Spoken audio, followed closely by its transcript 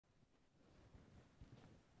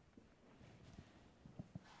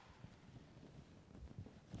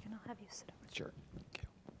have you sit over. Sure. Thank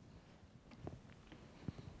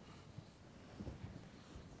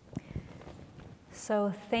you.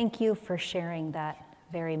 So thank you for sharing that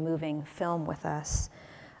very moving film with us.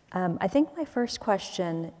 I think my first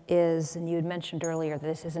question is, and you had mentioned earlier that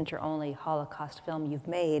this isn't your only Holocaust film you've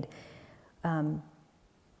made, and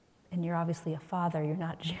you're obviously a father, you're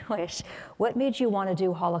not Jewish. What made you want to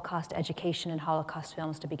do Holocaust education and Holocaust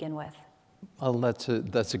films to begin with? Well, that's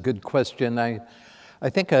a good question. I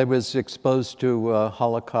think I was exposed to a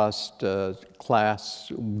Holocaust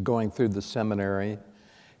class going through the seminary,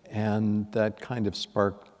 and that kind of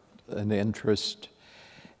sparked an interest.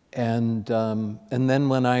 And then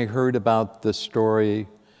when I heard about the story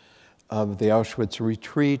of the Auschwitz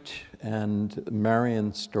retreat and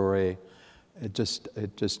Marian's story, it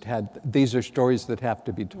just had, these are stories that have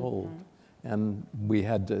to be told, and we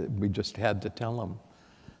just had to tell them.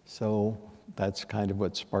 So that's kind of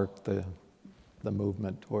what sparked the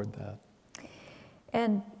movement toward that.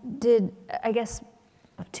 And I guess,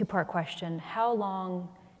 a two-part question, how long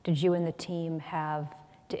did you and the team have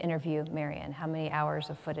to interview Marian? How many hours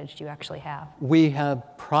of footage do you actually have? We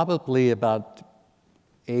have probably about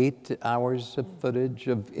 8 hours of footage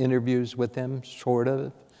of interviews with him, sort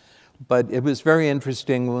of. But it was very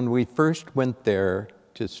interesting when we first went there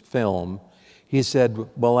to film. He said,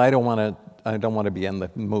 "Well, I don't want to be in the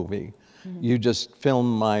movie. You just film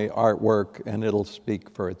my artwork and it'll speak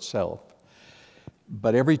for itself."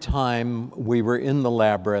 But every time we were in the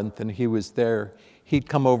Labyrinth and he was there, he'd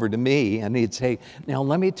come over to me and he'd say, "Now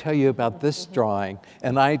let me tell you about this drawing."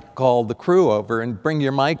 And I'd call the crew over and bring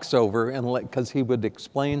your mics over, and because he would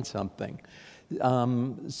explain something.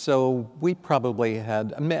 So we probably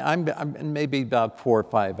had maybe about 4 or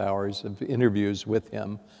 5 hours of interviews with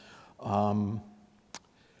him.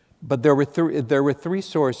 But there were three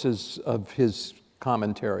sources of his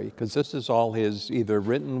commentary, because this is all his either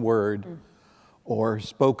written word or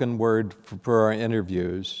spoken word for our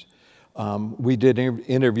interviews. We did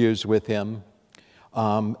interviews with him,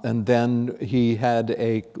 and then he had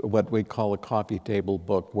what we call a coffee table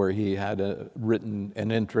book, where he had written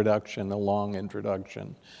an introduction, a long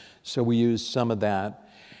introduction. So we used some of that.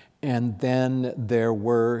 And then there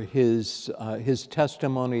were his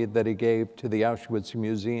testimony that he gave to the Auschwitz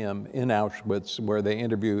Museum in Auschwitz, where they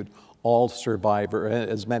interviewed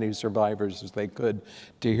as many survivors as they could,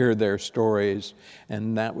 to hear their stories.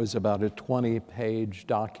 And that was about a 20-page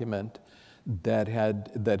document that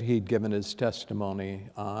he'd given his testimony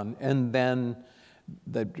on. And then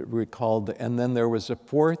and then there was a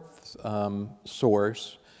fourth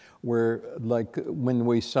source, where, like, when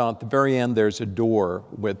we saw at the very end, there's a door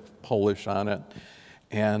with Polish on it.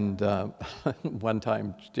 And one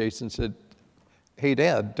time Jason said, "Hey,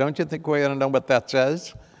 Dad, don't you think we ought to know what that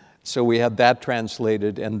says?" So we had that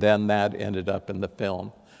translated, and then that ended up in the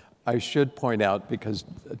film. I should point out, because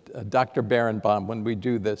Dr. Barenbaum, when we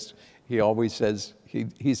do this, he always says,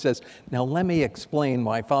 he says, "Now let me explain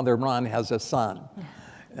why Father Ron has a son."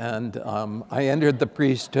 And I entered the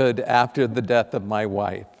priesthood after the death of my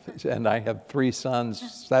wife, and I have 3 sons,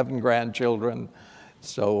 7 grandchildren.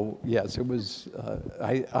 So yes, it was,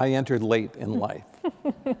 I entered late in life.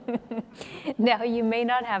 Now, you may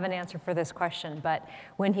not have an answer for this question, but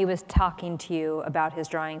when he was talking to you about his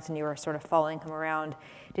drawings and you were sort of following him around,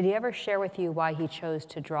 did he ever share with you why he chose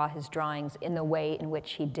to draw his drawings in the way in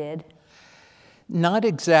which he did? Not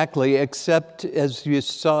exactly, except as you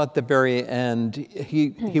saw at the very end,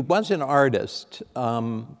 he was an artist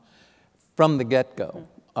from the get-go.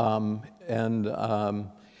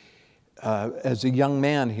 As a young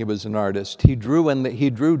man, he was an artist. He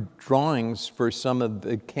drew drawings for some of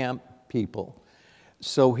the camp people.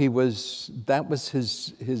 So that was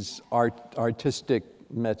his artistic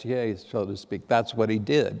métier, so to speak. That's what he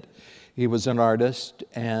did. He was an artist,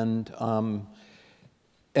 and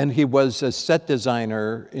he was a set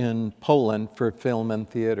designer in Poland for film and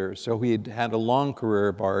theater. So he'd had a long career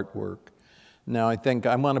of artwork. Now, I think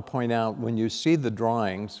I want to point out, when you see the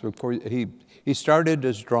drawings, of course, he started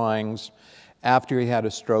his drawings after he had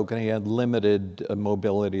a stroke and he had limited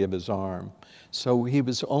mobility of his arm. So he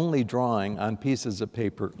was only drawing on pieces of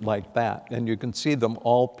paper like that, and you can see them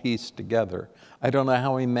all pieced together. I don't know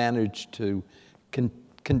how he managed to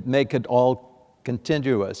make it all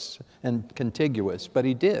continuous and contiguous, but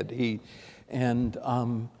he did.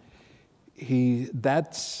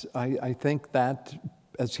 I think that,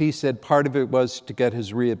 as he said, part of it was to get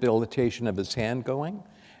his rehabilitation of his hand going,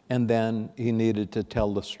 and then he needed to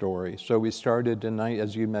tell the story. So we started in,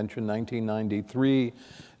 as you mentioned, 1993,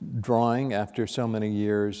 drawing after so many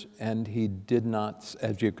years, and he did not,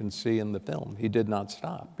 as you can see in the film, he did not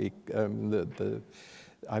stop.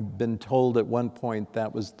 I've been told at one point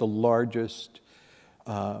that was the largest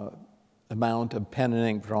amount of pen and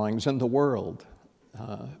ink drawings in the world,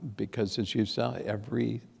 because as you saw,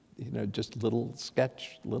 every, just little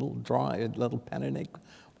sketch, little drawing, little pen and ink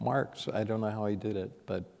marks. I don't know how he did it,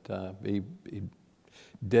 but he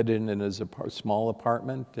did it in his small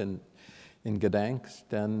apartment in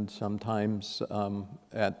Gdansk, and sometimes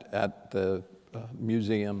at the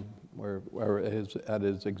museum at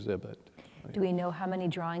his exhibit. Do we know how many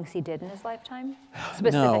drawings he did in his lifetime?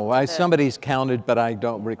 No, somebody's counted, but I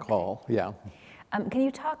don't recall. Okay. Yeah. Can you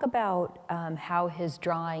talk about how his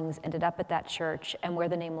drawings ended up at that church and where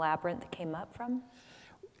the name Labyrinth came up from?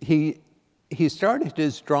 He started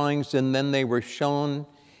his drawings, and then they were shown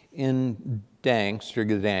in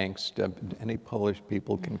Gdansk. Any Polish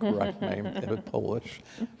people can correct me if it's Polish.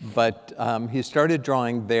 But he started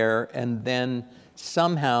drawing there, and then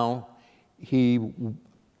somehow he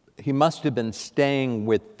must have been staying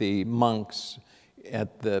with the monks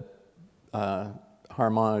at the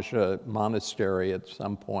Harmaja monastery at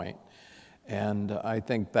some point. And I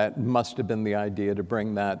think that must have been the idea, to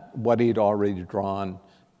bring what he'd already drawn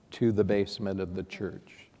to the basement of the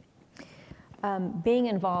church. Being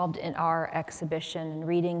involved in our exhibition and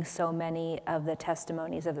reading so many of the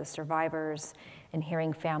testimonies of the survivors and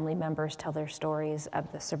hearing family members tell their stories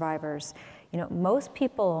of the survivors, most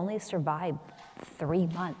people only survive 3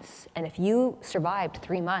 months. And if you survived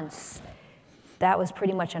 3 months, that was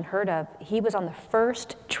pretty much unheard of. He was on the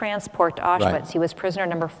first transport to Auschwitz. Right. He was prisoner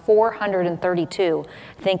number 432.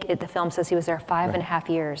 I think the film says he was there 5.5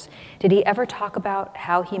 years. Did he ever talk about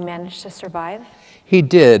how he managed to survive? He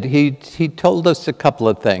did. He told us a couple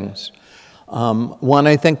of things. One,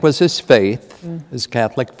 I think, was his faith. His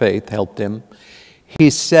Catholic faith helped him. He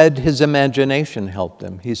said his imagination helped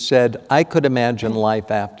him. He said, I could imagine life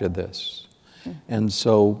after this. And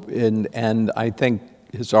so, and I think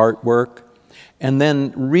his artwork. And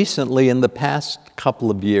then recently, in the past couple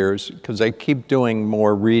of years, because I keep doing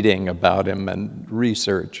more reading about him and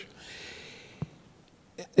research,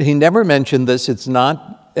 he never mentioned this. It's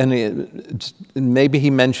not, maybe he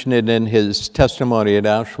mentioned it in his testimony at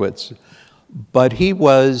Auschwitz, but he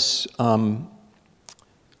was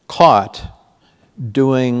caught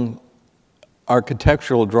doing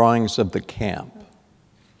architectural drawings of the camp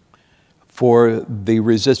for the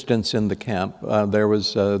resistance in the camp. There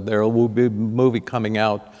will be a movie coming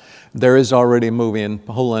out. There is already a movie in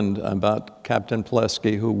Poland about Captain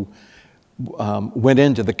Pulaski, who went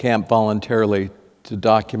into the camp voluntarily to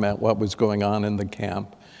document what was going on in the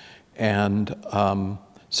camp. And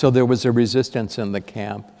so there was a resistance in the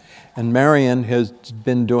camp. And Marian has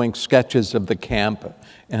been doing sketches of the camp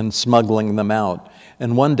and smuggling them out.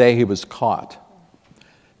 And one day he was caught.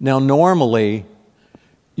 Now, normally,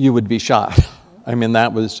 you would be shot. I mean,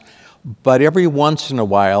 but every once in a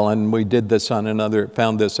while, and we did this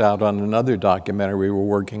found this out on another documentary we were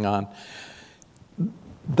working on,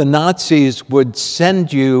 the Nazis would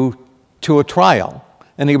send you to a trial.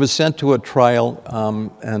 And he was sent to a trial,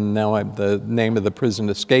 and now the name of the prison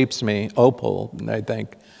escapes me, Opel, I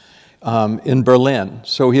think, in Berlin.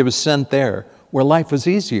 So he was sent there, where life was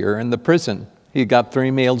easier in the prison. He got 3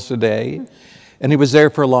 meals a day. And he was there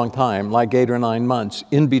for a long time, like 8 or 9 months,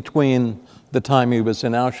 in between the time he was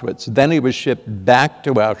in Auschwitz. Then he was shipped back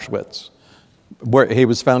to Auschwitz, where he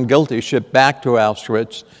was found guilty, shipped back to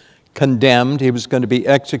Auschwitz, condemned. He was going to be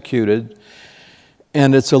executed.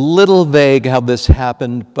 And it's a little vague how this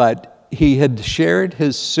happened, but he had shared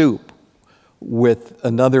his soup with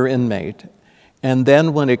another inmate. And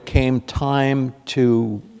then when it came time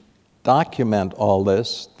to document all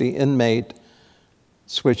this, the inmate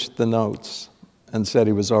switched the notes and said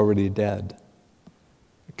he was already dead,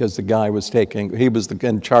 because the guy was he was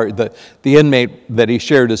in charge, the inmate that he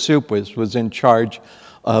shared a soup with was in charge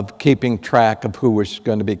of keeping track of who was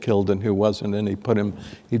going to be killed and who wasn't, and he put him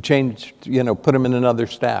in another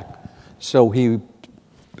stack. So he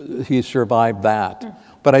survived that.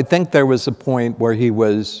 But I think there was a point where he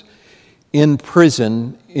was in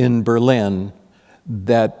prison in Berlin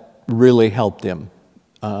that really helped him,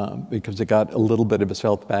 because he got a little bit of his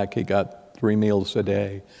health back. He got 3 meals a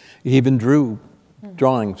day. He even drew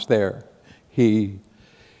drawings there. He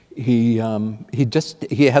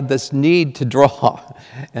had this need to draw,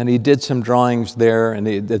 and he did some drawings there. And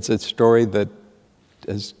it's a story that,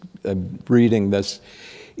 as reading this,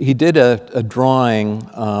 he did a drawing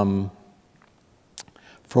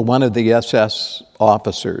for one of the SS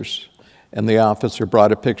officers, and the officer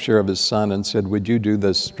brought a picture of his son and said, "Would you do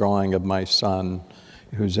this drawing of my son,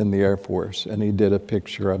 who's in the Air Force?" And he did a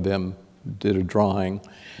picture of him, did a drawing.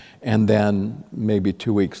 And then maybe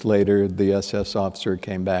 2 weeks later, the SS officer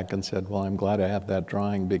came back and said, well, I'm glad I have that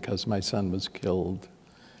drawing because my son was killed.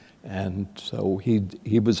 And so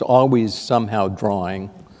he was always somehow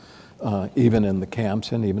drawing, even in the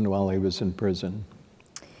camps and even while he was in prison.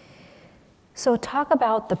 So talk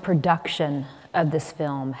about the production of this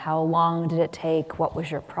film. How long did it take? What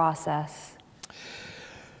was your process?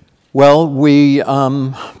 Well,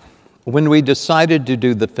 when we decided to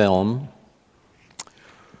do the film,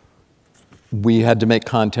 we had to make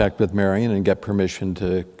contact with Marian and get permission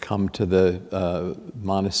to come to the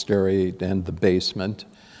monastery and the basement.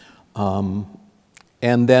 And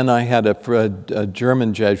then I had a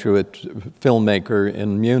German Jesuit filmmaker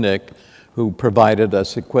in Munich who provided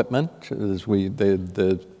us equipment,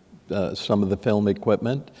 some of the film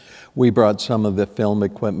equipment. We brought some of the film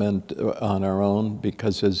equipment on our own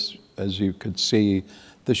because, as you could see,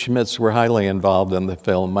 the Schmidts were highly involved in the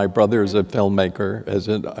film. My brother is a filmmaker, as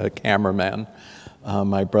a cameraman.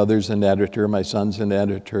 My brother's an editor, my son's an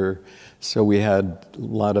editor. So we had a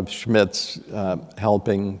lot of Schmidts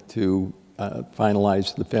helping to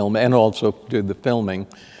finalize the film and also do the filming.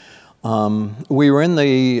 We were in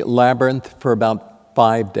the Labyrinth for about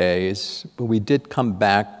 5 days, but we did come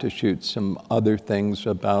back to shoot some other things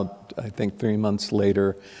about, I think, 3 months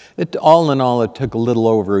later. All in all, it took a little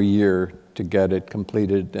over a year to get it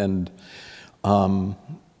completed, and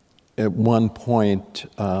at one point,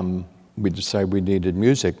 we decided we needed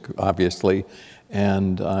music, obviously,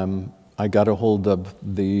 and I got a hold of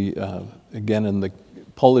again, in the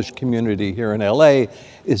Polish community here in LA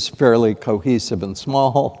is fairly cohesive and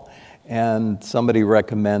small, and somebody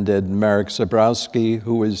recommended Marek Zabrowski,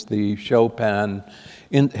 who is the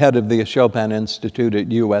head of the Chopin Institute at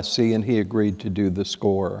USC, and he agreed to do the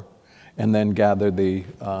score and then gather the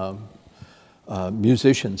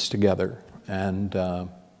musicians together. And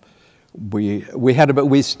we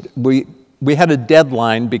had a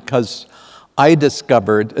deadline because I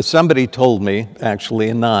discovered, somebody told me, actually,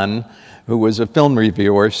 a nun who was a film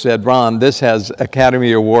reviewer, said, Ron, this has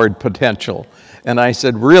Academy Award potential. And I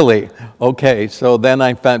said, really? Okay. So then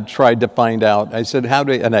I tried to find out. I said,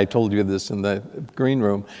 and I told you this in the green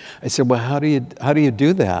room. I said, well, how do you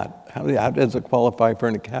do that? How does it qualify for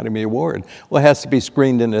an Academy Award? Well, it has to be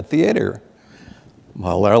screened in a theater.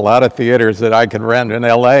 Well, there are a lot of theaters that I could rent in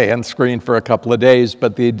LA and screen for a couple of days,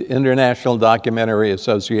 but the International Documentary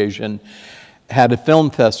Association had a film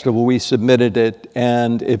festival. We submitted it,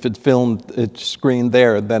 and if it's screened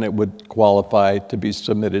there, then it would qualify to be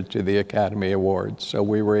submitted to the Academy Awards. So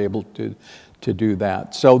we were able to do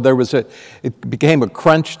that. So it became a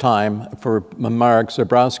crunch time for Marek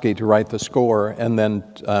Zabrowski to write the score and then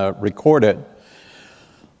record it.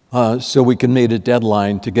 So we could meet a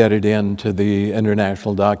deadline to get it into the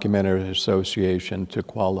International Documentary Association to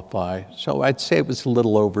qualify. So I'd say it was a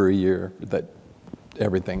little over a year that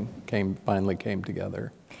everything finally came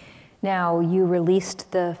together. Now, you released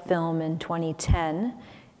the film in 2010,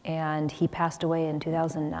 and he passed away in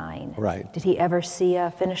 2009. Right. Did he ever see a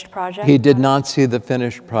finished project? He did not see the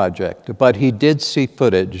finished project, but he did see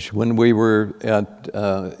footage when we were at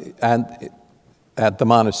the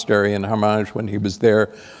monastery in Harmonic when he was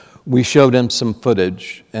there. We showed him some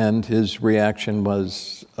footage, and his reaction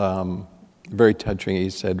was very touching. He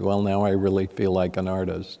said, well, now I really feel like an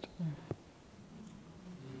artist.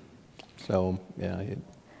 So, yeah.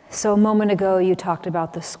 So a moment ago, you talked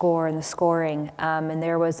about the score and the scoring, and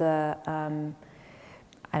there was I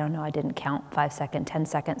don't know, I didn't count, 5 seconds, 10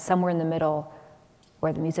 seconds, somewhere in the middle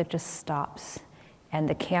where the music just stops, and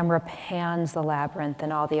the camera pans the labyrinth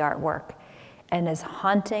and all the artwork. And as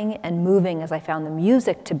haunting and moving as I found the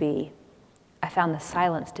music to be, I found the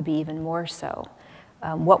silence to be even more so.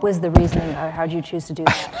 What was the reasoning, or how did you choose to do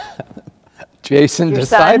that? Jason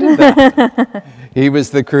decided that. He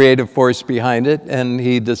was the creative force behind it, and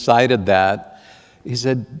he decided that. He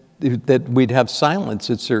said that we'd have silence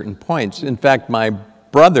at certain points. In fact, my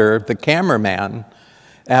brother, the cameraman,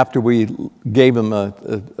 after we gave him a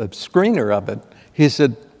screener of it, he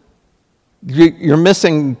said, you're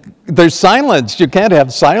missing, there's silence. You can't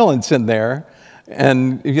have silence in there.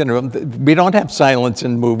 And, you know, we don't have silence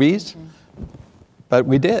in movies, but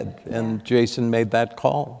we did. And Jason made that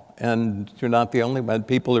call. And you're not the only one.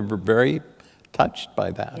 People are very touched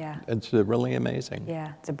by that. Yeah. It's really amazing.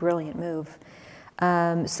 Yeah, it's a brilliant move.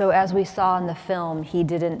 So as we saw in the film, he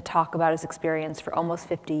didn't talk about his experience for almost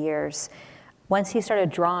 50 years. Once he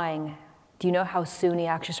started drawing, do you know how soon he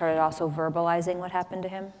actually started also verbalizing what happened to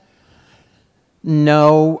him?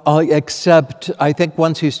 No, except I think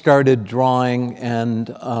once he started drawing and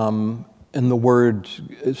the word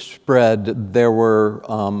spread, there were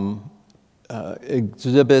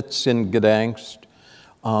exhibits in Gdansk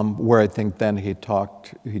where I think then he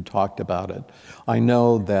talked about it. I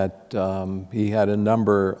know that he had a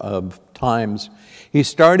number of times. He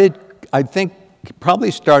started, I think, he probably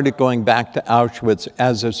started going back to Auschwitz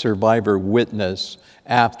as a survivor witness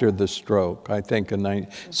after the stroke, I think.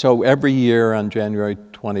 So every year on January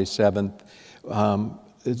 27th,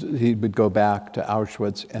 he would go back to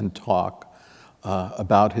Auschwitz and talk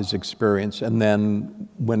about his experience. And then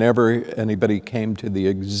whenever anybody came to the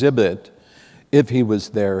exhibit, if he was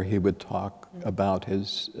there, he would talk about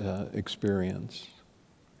his experience.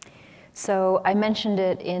 So I mentioned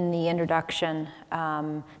it in the introduction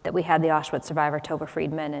that we had the Auschwitz survivor, Tova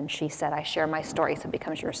Friedman, and she said, I share my story so it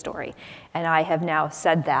becomes your story. And I have now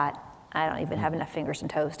said that. I don't even have enough fingers and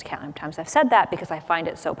toes to count how many times I've said that because I find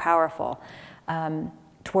it so powerful.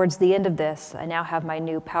 Towards the end of this, I now have my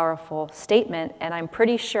new powerful statement, and I'm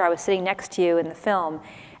pretty sure I was sitting next to you in the film,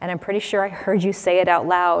 and I'm pretty sure I heard you say it out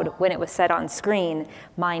loud when it was said on screen,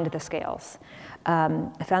 mind the scales. I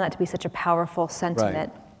found that to be such a powerful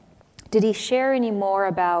sentiment. Right. Did he share any more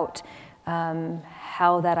about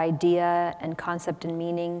how that idea and concept and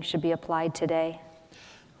meaning should be applied today?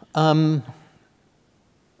 Not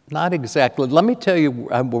exactly. Let me tell you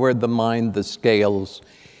where the mind the scales.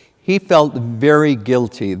 He felt very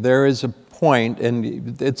guilty. There is a point,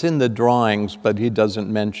 and it's in the drawings, but he doesn't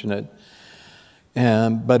mention it.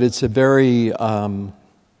 But it's a very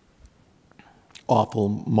awful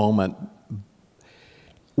moment.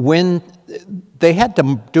 When they had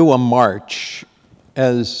to do a march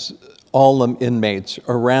as all the inmates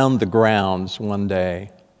around the grounds one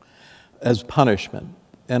day as punishment,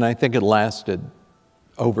 and I think it lasted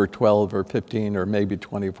over 12 or 15 or maybe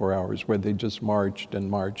 24 hours where they just marched and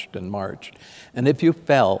marched and marched. And if you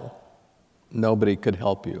fell, nobody could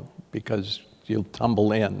help you because you'll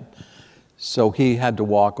tumble in. So he had to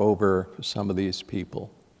walk over some of these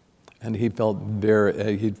people. And he felt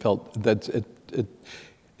that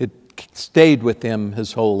it stayed with him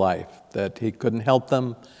his whole life, that he couldn't help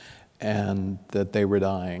them and that they were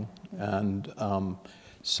dying. And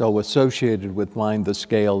so associated with mind the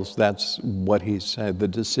scales, that's what he said, the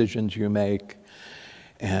decisions you make,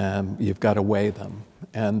 and you've got to weigh them.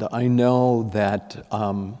 And I know that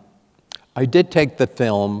I did take the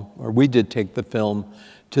film, or we did take the film,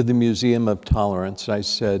 to the Museum of Tolerance. I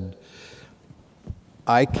said,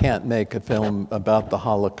 I can't make a film about the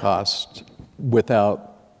Holocaust without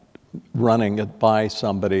running it by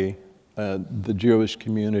somebody, the Jewish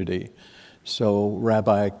community. So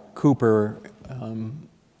Rabbi Cooper,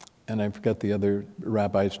 and I forget the other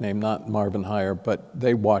rabbi's name, not Marvin Heyer, but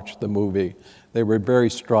they watched the movie. They were very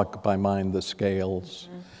struck by Mind the Scales.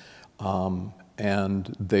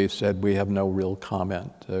 And they said, we have no real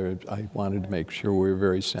comment. I wanted to make sure we were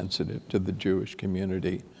very sensitive to the Jewish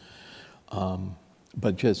community.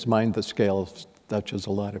 But just Mind the Scales touches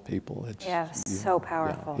a lot of people. Yes, so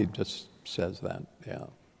powerful. Yeah, he just says that, yeah.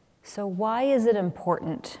 So why is it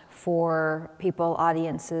important for people,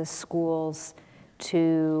 audiences, schools,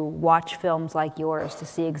 to watch films like yours, to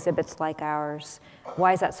see exhibits like ours?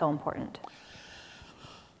 Why is that so important?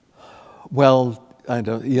 Well,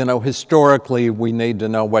 historically, we need to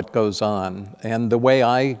know what goes on. And the way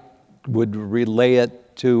I would relay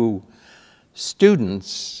it to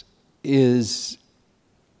students is,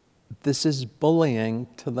 this is bullying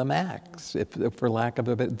to the max, if for lack of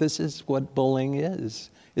a better. This is what bullying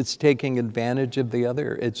is. It's taking advantage of the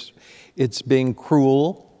other. It's being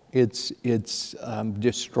cruel. It's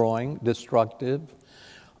destroying, destructive.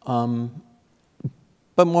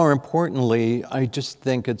 But more importantly, I just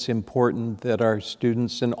think it's important that our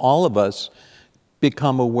students and all of us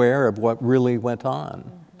become aware of what really went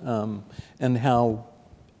on, and how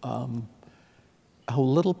a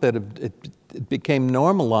little bit of it became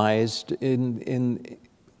normalized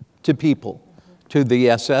to people, to the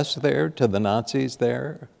SS there, to the Nazis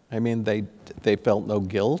there. I mean, they felt no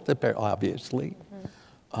guilt, obviously.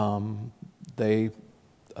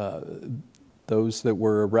 Those that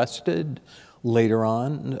were arrested later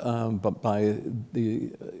on, but by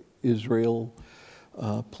the Israel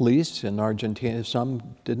police in Argentina, some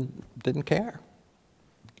didn't care.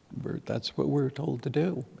 That's what we're told to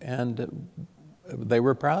do, and they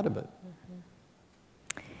were proud of it.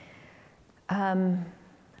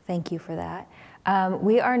 Thank you for that.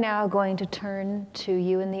 We are now going to turn to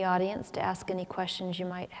you in the audience to ask any questions you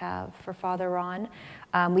might have for Father Ron.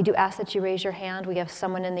 We do ask that you raise your hand. We have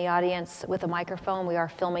someone in the audience with a microphone. We are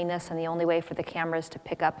filming this, and the only way for the cameras to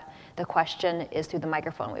pick up the question is through the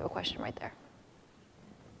microphone. We have a question right there.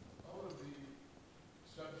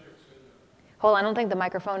 Hold on, I don't think the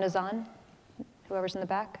microphone is on. Whoever's in the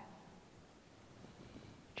back.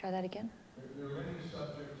 Try that again. There are many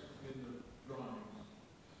subjects in the drawings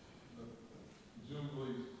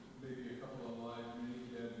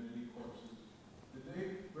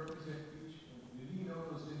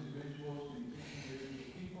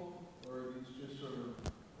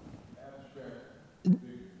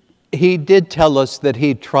he did tell us that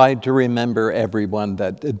he tried to remember everyone,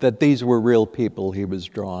 that these were real people he was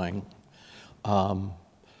drawing.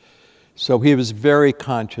 So he was very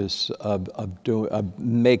conscious of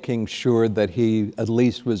making sure that he at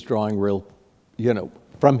least was drawing real, you know,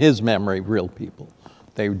 from his memory, real people.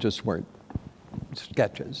 They just weren't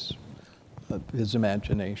sketches of his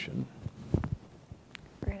imagination.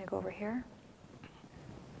 We're going to go over here.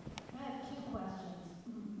 I have two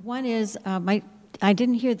questions. One is, I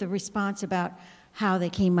didn't hear the response about how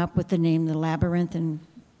they came up with the name The Labyrinth and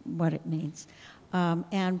what it means.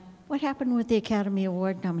 And what happened with the Academy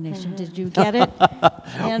Award nomination? Did you get it?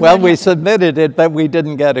 Well, we submitted it, but we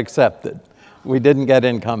didn't get accepted. We didn't get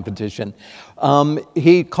in competition.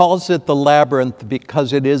 He calls it the Labyrinth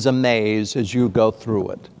because it is a maze as you go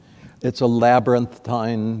through it. It's a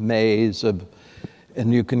labyrinthine maze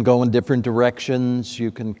and you can go in different directions.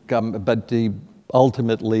 You can come, but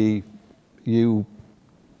ultimately you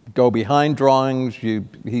go behind drawings.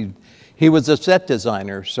 He was a set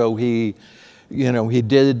designer, so he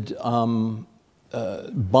did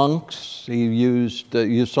bunks. He used,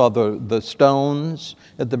 you saw the stones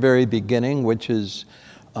at the very beginning, which is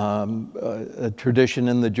a tradition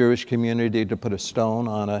in the Jewish community to put a stone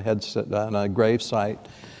on a grave site.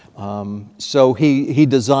 So he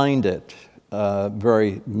designed it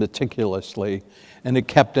very meticulously, and it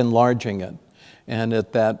kept enlarging it. And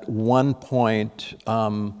at that one point,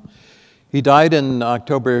 he died in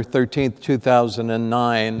October 13th,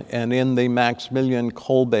 2009, and in the Maximilian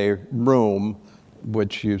Kolbe room,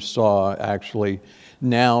 which you saw actually,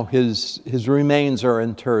 now his remains are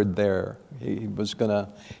interred there. He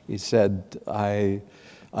said, I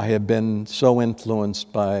have been so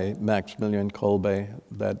influenced by Maximilian Kolbe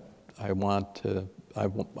that I want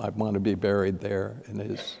to be buried there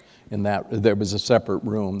in that. There was a separate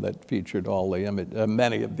room that featured all the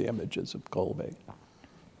many of the images of Kolbe.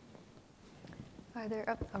 Are there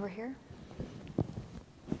up over here?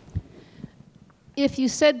 If you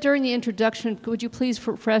said during the introduction, could you please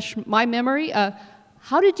refresh my memory?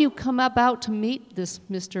 How did you come about to meet this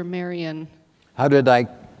Mr. Marian? How did I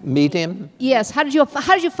meet him? Yes. How did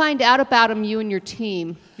you find out about him? You and your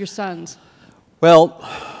team, your sons. Well,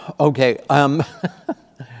 okay.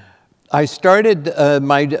 I started.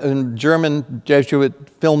 My German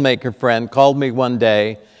Jesuit filmmaker friend called me one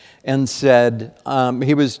day and said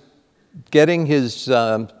he was getting his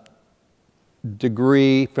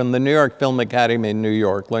degree from the New York Film Academy in New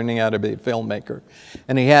York, learning how to be a filmmaker.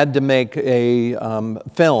 And he had to make a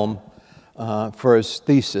film for his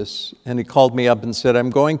thesis. And he called me up and said, I'm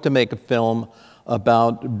going to make a film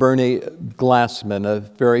about Bernie Glassman, a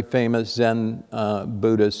very famous Zen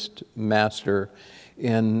Buddhist master.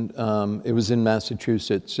 It was in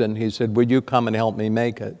Massachusetts. And he said, would you come and help me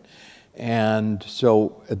make it? And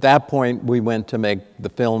so at that point, we went to make the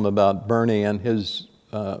film about Bernie and his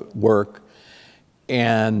work.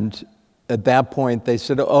 And at that point, they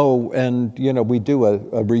said, oh, and we do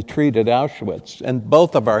a retreat at Auschwitz. And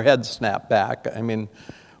both of our heads snapped back. I mean,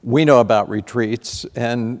 we know about retreats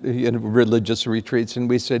and religious retreats. And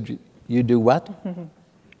we said, you do what?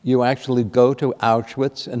 You actually go to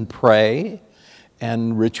Auschwitz and pray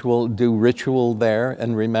and do ritual there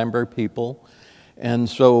and remember people. And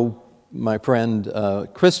so my friend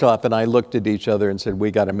Christoph and I looked at each other and said,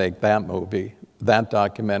 we got to make that movie, that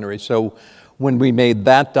documentary. So when we made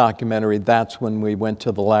that documentary, that's when we went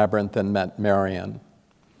to the Labyrinth and met Marian.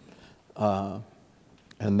 And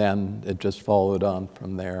then it just followed on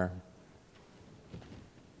from there.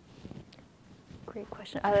 Great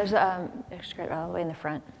question. There's all the way in the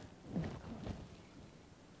front.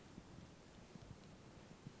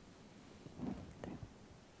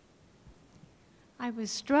 I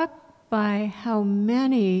was struck by how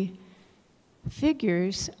many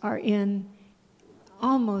figures are in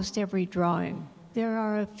almost every drawing. There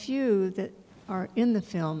are a few that are in the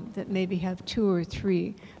film that maybe have 2 or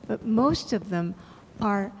 3, but most of them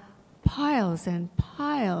are piles and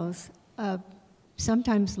piles of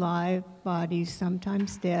sometimes live bodies,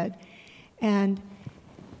 sometimes dead. And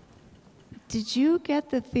did you get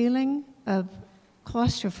the feeling of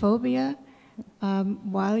claustrophobia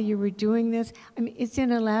while you were doing this? I mean, it's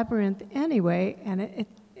in a labyrinth anyway, and it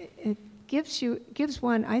gives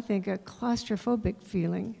one, I think, a claustrophobic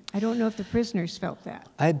feeling. I don't know if the prisoners felt that.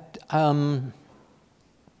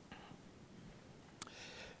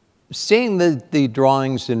 Seeing the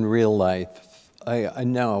drawings in real life, I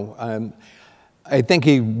know. I think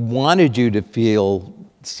he wanted you to feel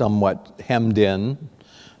somewhat hemmed in,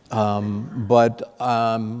 but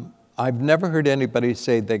I've never heard anybody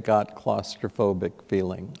say they got claustrophobic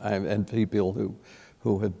feeling, and people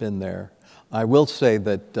who have been there. I will say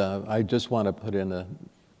that I just want to put in a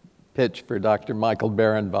pitch for Dr. Michael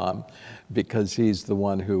Berenbaum, because he's the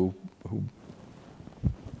one who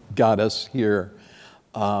got us here.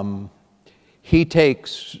 He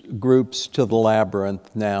takes groups to the Labyrinth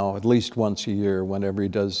now at least once a year whenever he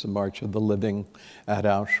does the March of the Living at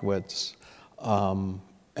Auschwitz.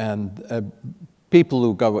 People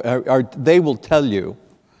who go, they will tell you,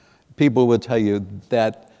 people will tell you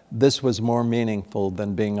that this was more meaningful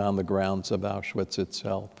than being on the grounds of Auschwitz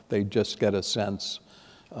itself. They just get a sense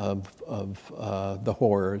of the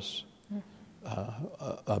horrors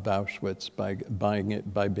of Auschwitz by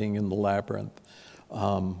being in the Labyrinth.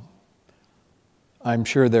 I'm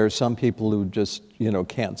sure there are some people who just,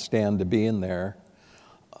 can't stand to be in there,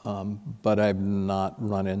 but I've not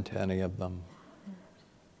run into any of them.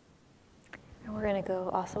 And we're going to go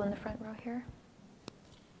also in the front row here.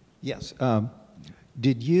 Yes.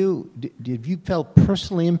 Did you felt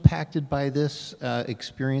personally impacted by this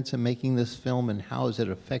experience in making this film, and how has it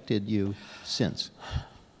affected you since?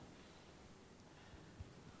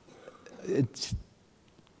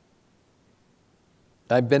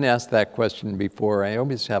 I've been asked that question before. I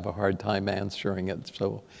always have a hard time answering it.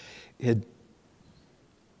 So,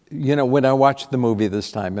 when I watched the movie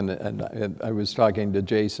this time, and I was talking to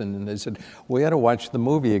Jason, and they said, we ought to watch the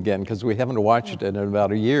movie again because we haven't watched it in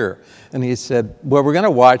about a year. And he said, well, we're going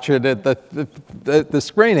to watch it at the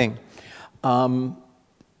screening. I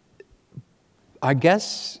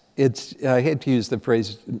guess I hate to use the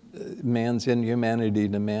phrase man's inhumanity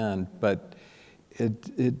to man, but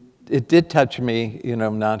it did touch me,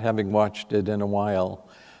 not having watched it in a while,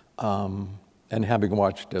 and having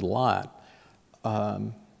watched it a lot.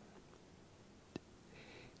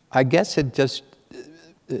 I guess it just,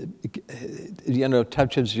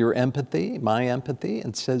 touches your empathy, my empathy,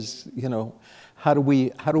 and says, how do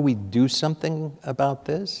we do something about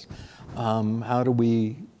this? How do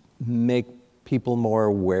we make people more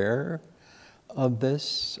aware of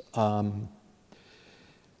this?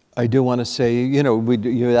 I do want to say,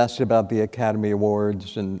 you asked about the Academy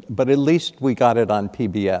Awards, but at least we got it on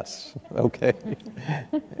PBS, okay?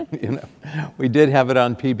 We did have it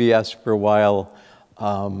on PBS for a while.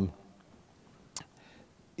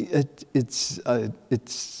 It's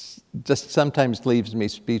just sometimes leaves me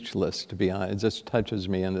speechless, to be honest. It just touches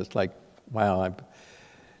me, and it's like, wow,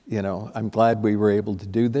 I'm glad we were able to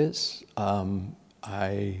do this.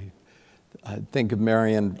 I think of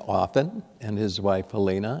Marian often, and his wife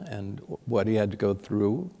Helena, and what he had to go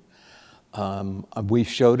through. We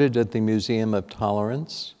showed it at the Museum of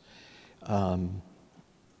Tolerance at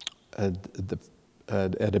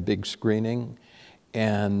a big screening,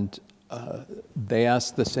 and they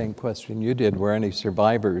asked the same question you did, were any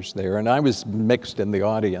survivors there? And I was mixed in the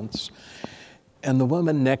audience. And the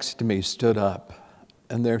woman next to me stood up,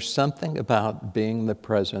 and there's something about being in the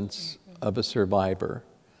presence of a survivor.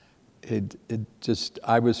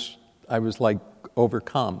 I was like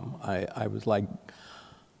overcome. I was like,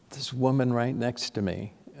 this woman right next to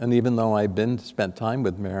me. And even though I've spent time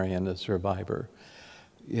with Marian, a survivor,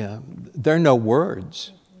 there are no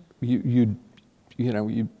words. You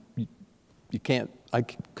can't, I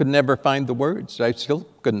could never find the words. I still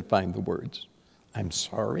couldn't find the words. I'm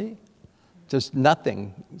sorry? Just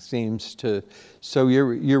nothing seems to, so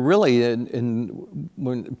you're really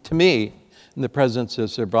to me, in the presence of a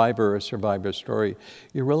survivor story,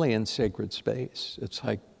 you're really in sacred space. It's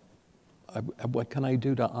like, what can I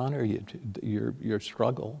do to honor you, your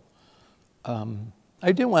struggle?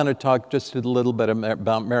 I do want to talk just a little bit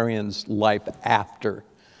about Marian's life after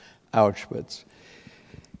Auschwitz.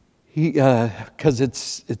 Because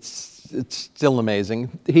it's still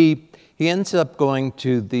amazing. He ends up going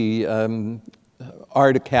to the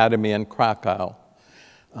Art Academy in Krakow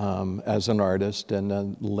as an artist, and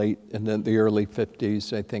in the early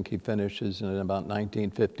 50s, I think he finishes in about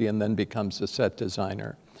 1950, and then becomes a set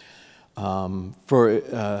designer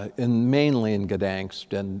mainly in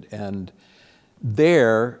Gdansk, and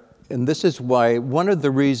there, and this is why one of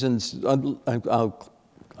the reasons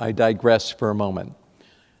I digress for a moment.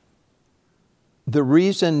 The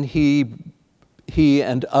reason he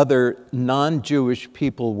and other non-Jewish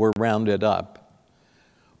people were rounded up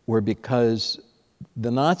were because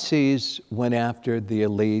the Nazis went after the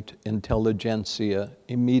elite intelligentsia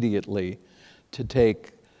immediately to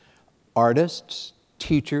take artists,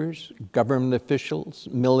 teachers, government officials,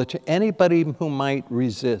 military, anybody who might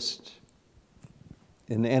resist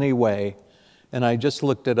in any way. And I just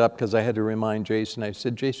looked it up because I had to remind Jason. I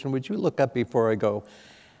said, Jason, would you look up before I go?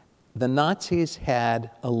 The Nazis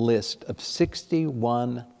had a list of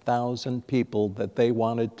 61 25,000 people that they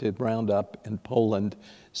wanted to round up in Poland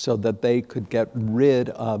so that they could get rid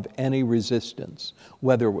of any resistance,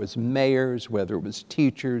 whether it was mayors, whether it was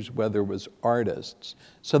teachers, whether it was artists.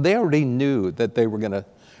 So they already knew that they were going to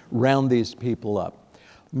round these people up.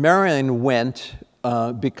 Marian went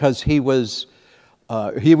because he was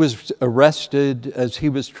arrested as he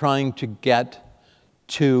was trying to get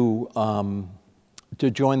to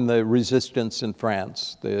join the resistance in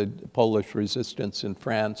France, the Polish resistance in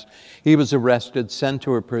France. He was arrested, sent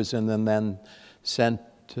to a prison, and then sent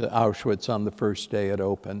to Auschwitz on the first day it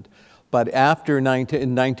opened. But after in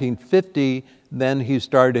 1950, then he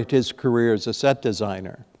started his career as a set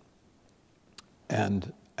designer.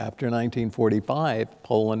 And after 1945,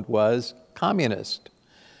 Poland was communist.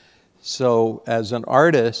 So as an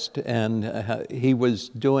artist, and he was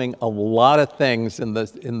doing a lot of things in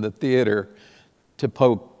the theater to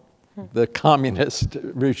poke the communist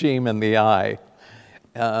regime in the eye.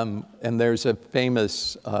 And there's a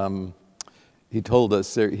famous, he told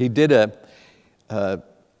us, he did a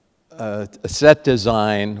set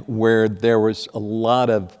design where there was a lot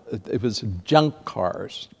of, it was junk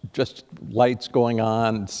cars, just lights going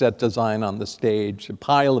on, set design on the stage, a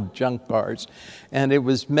pile of junk cars. And it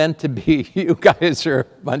was meant to be, you guys are a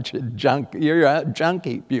bunch of junk, you're a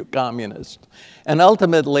junkie, you communists. And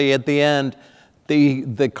ultimately, at the end,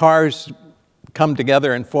 the cars come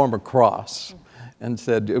together and form a cross, and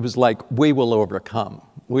said, it was like, we will overcome,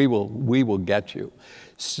 we will get you.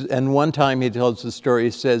 And one time he tells the story,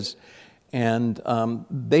 he says, and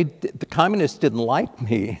the communists didn't like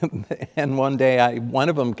me. And one day, one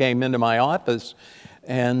of them came into my office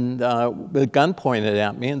and with a gun pointed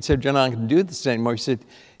at me and said, you're not going to do this anymore. He said,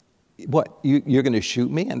 what, you're going to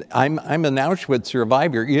shoot me? And I'm an Auschwitz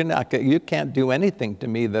survivor. You can't do anything to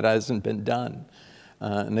me that hasn't been done.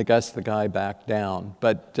 And I guess the guy backed down.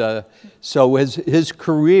 But so his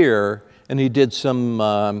career, and he did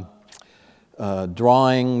some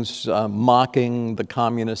drawings mocking the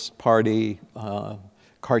Communist Party,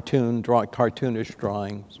 cartoonish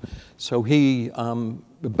drawings. So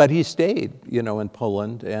but he stayed, in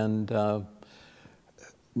Poland and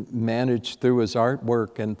managed through his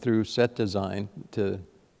artwork and through set design to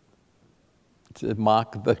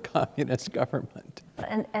mock the communist government.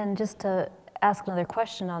 And just to ask another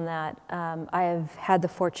question on that, I have had the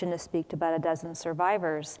fortune to speak to about a dozen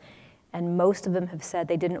survivors, and most of them have said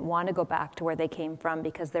they didn't want to go back to where they came from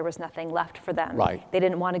because there was nothing left for them. Right. They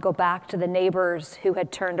didn't want to go back to the neighbors who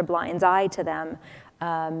had turned a blind eye to them,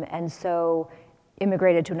 and so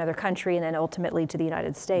immigrated to another country and then ultimately to the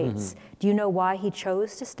United States. Do you know why he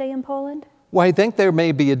chose to stay in Poland? Well, I think there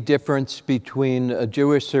may be a difference between a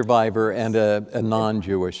Jewish survivor and a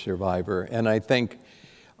non-Jewish survivor. And I think,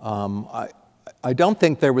 I don't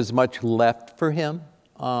think there was much left for him,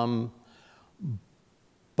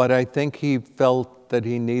 but I think he felt that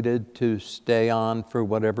he needed to stay on for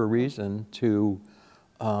whatever reason to,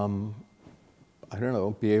 I don't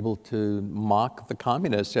know, be able to mock the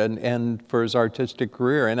communists and for his artistic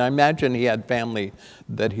career. And I imagine he had family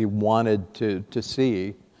that he wanted to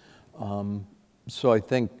see. So I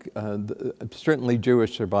think certainly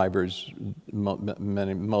Jewish survivors,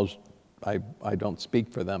 I don't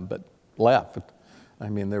speak for them, but left. I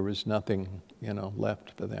mean, there was nothing,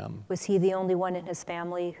 left for them. Was he the only one in his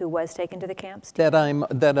family who was taken to the camps? That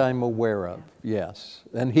I'm aware of, yes.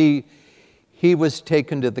 And he was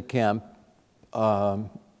taken to the camp. Well,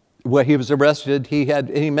 he was arrested.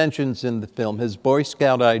 He mentions in the film his Boy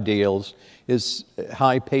Scout ideals, his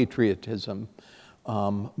high patriotism,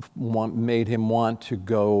 made him want to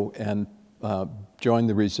go and join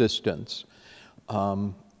the resistance.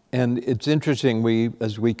 And it's interesting,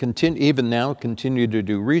 as we continue, even now continue to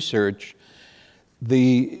do research,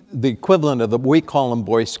 the equivalent of we call them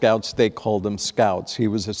Boy Scouts, they called them Scouts. He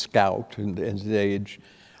was a Scout in his age.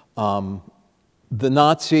 The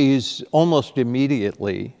Nazis almost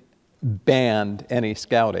immediately banned any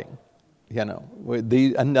scouting.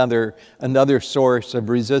 Another source of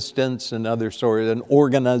resistance, another source, an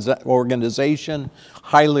organization,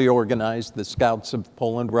 highly organized. The Scouts of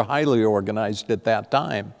Poland were highly organized at that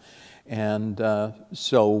time. And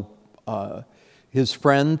so his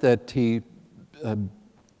friend that he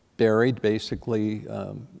buried, basically,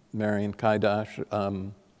 Marian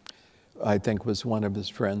Kolodziej, I think was one of his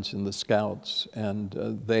friends in the Scouts. And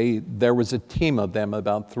there was a team of them,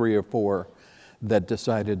 about 3 or 4, that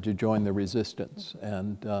decided to join the resistance.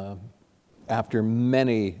 And after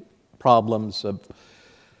many problems of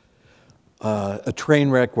a train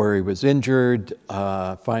wreck where he was injured,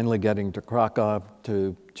 finally getting to Krakow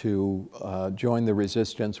to join the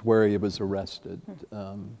resistance, where he was arrested.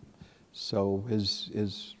 So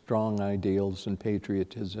his strong ideals and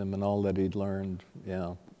patriotism and all that he'd learned,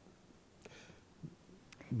 yeah,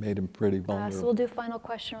 made him pretty vulnerable. So we'll do final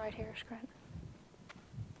question right here, Scott.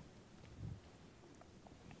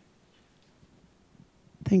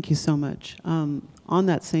 Thank you so much. On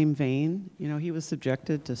that same vein, you know, he was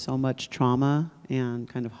subjected to so much trauma and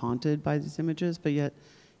kind of haunted by these images, but yet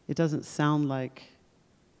it doesn't sound like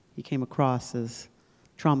he came across as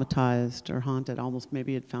traumatized or haunted. Almost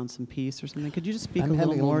maybe had found some peace or something. Could you just speak a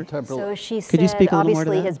little more? So she said, Could you speak a little more to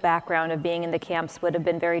obviously that? his background of being in the camps would have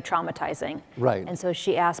been very traumatizing. Right. And so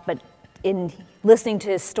she asked, but in listening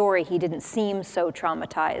to his story, he didn't seem so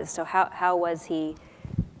traumatized. So how was he?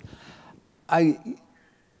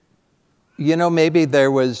 You know, maybe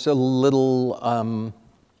there was a little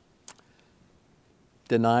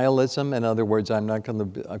denialism. In other words, I'm not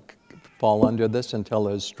going to fall under this until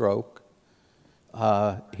his stroke.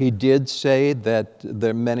 He did say that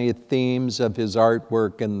the many themes of his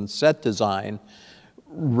artwork and set design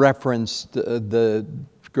referenced the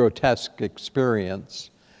grotesque experience.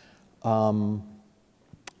 So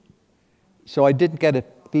I didn't get a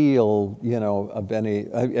feel, you know, of any,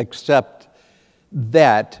 except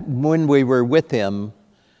that when we were with him,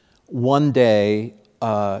 one day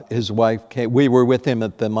his wife came. We were with him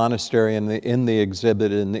at the monastery in the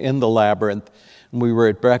exhibit in the Labyrinth, and we were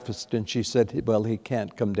at breakfast, and she said, "Well, he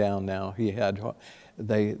can't come down now. He had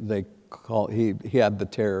he had the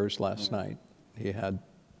terrors last night. He had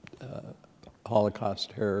Holocaust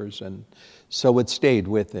terrors, and so it stayed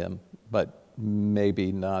with him, but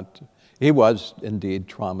maybe not. He was indeed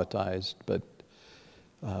traumatized, but."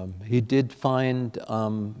 He did find,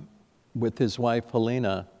 with his wife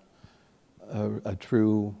Helena, a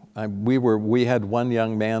true. We had one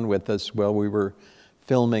young man with us while we were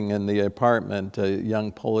filming in the apartment. A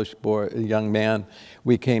young Polish boy, a young man.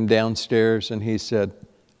 We came downstairs and he said,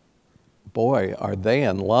 "Boy, are they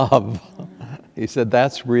in love?" He said,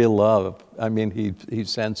 "That's real love." I mean, he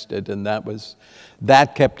sensed it, and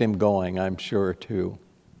that kept him going. I'm sure too,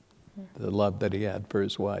 the love that he had for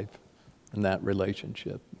his wife. In that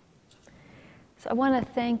relationship. So I want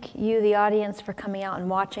to thank you, the audience, for coming out and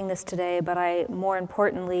watching this today, but I more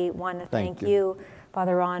importantly want to thank you,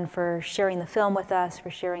 Father Ron, for sharing the film with us, for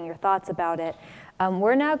sharing your thoughts about it.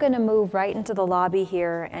 We're now going to move right into the lobby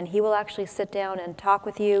here, and he will actually sit down and talk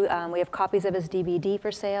with you. We have copies of his DVD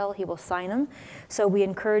for sale. He will sign them. So we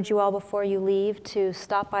encourage you all before you leave to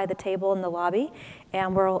stop by the table in the lobby,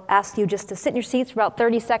 and we'll ask you just to sit in your seats for about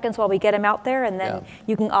 30 seconds while we get him out there, and then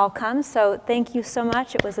you can all come. So thank you so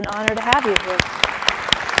much. It was an honor to have you here.